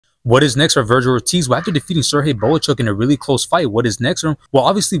What is next for Vergil Ortiz? Well, after defeating Sergey Bohachuk in a really close fight, what is next for him? Well,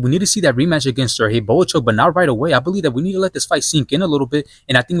 obviously, we need to see that rematch against Sergey Bohachuk, but not right away. I believe that we need to let this fight sink in a little bit,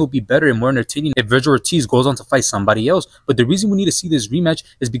 and I think it will be better and more entertaining if Vergil Ortiz goes on to fight somebody else. But the reason we need to see this rematch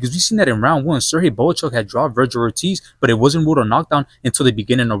is because we've seen that in round 1, Sergey Bohachuk had dropped Vergil Ortiz, but it wasn't ruled a knockdown until the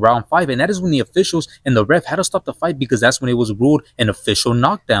beginning of round 5, and that is when the officials and the ref had to stop the fight because that's when it was ruled an official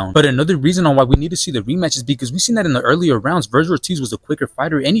knockdown. But another reason on why we need to see the rematch is because we've seen that in the earlier rounds, Vergil Ortiz was a quicker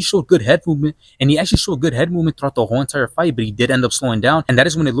fighter, and he showed good head movement. And he actually showed good head movement throughout the whole entire fight, but he did end up slowing down. And that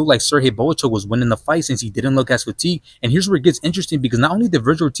is when it looked like Sergey Bohachuk was winning the fight since he didn't look as fatigued. And here's where it gets interesting because not only did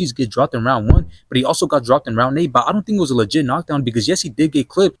Vergil Ortiz get dropped in round 1, but he also got dropped in round 8. But I don't think it was a legit knockdown because yes, he did get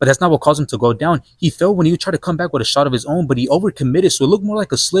clipped, but that's not what caused him to go down. He fell when he would try to come back with a shot of his own, but he overcommitted, so it looked more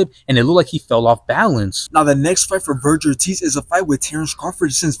like a slip and it looked like he fell off balance. Now the next fight for Vergil Ortiz is a fight with Terence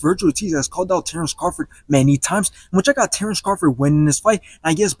Crawford, since Vergil Ortiz has called out Terence Crawford many times, which I got Terence Crawford winning this fight.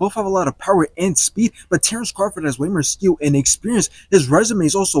 And I guess both have a lot of power and speed, but Terence Crawford has way more skill and experience. His resume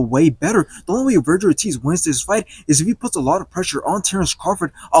is also way better. The only way Vergil Ortiz wins this fight is if he puts a lot of pressure on Terence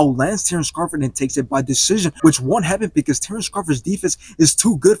Crawford, outlands Terence Crawford, and takes it by decision, which won't happen because Terence Crawford's defense is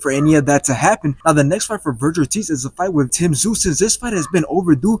too good for any of that to happen. Now the next fight for Vergil Ortiz is a fight with Tim Tszyu, since this fight has been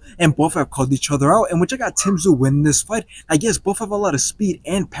overdue and both have called each other out, and which I got Tim Tszyu winning this fight. I guess both have a lot of speed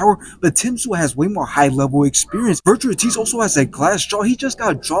and power, but Tim Tszyu has way more high-level experience. Vergil Ortiz also has a glass jaw. He just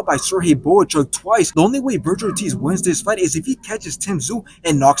got dropped by Sergey Bohachuk twice. The only way Vergil Ortiz wins this fight is if he catches Tim Tszyu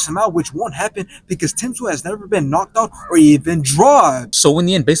and knocks him out, which won't happen because Tim Tszyu has never been knocked out or even dropped. So in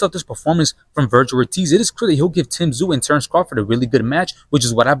the end, based off this performance from Vergil Ortiz, it is clear that he'll give Tim Tszyu and Terence Crawford a really good match, which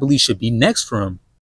is what I believe should be next for him.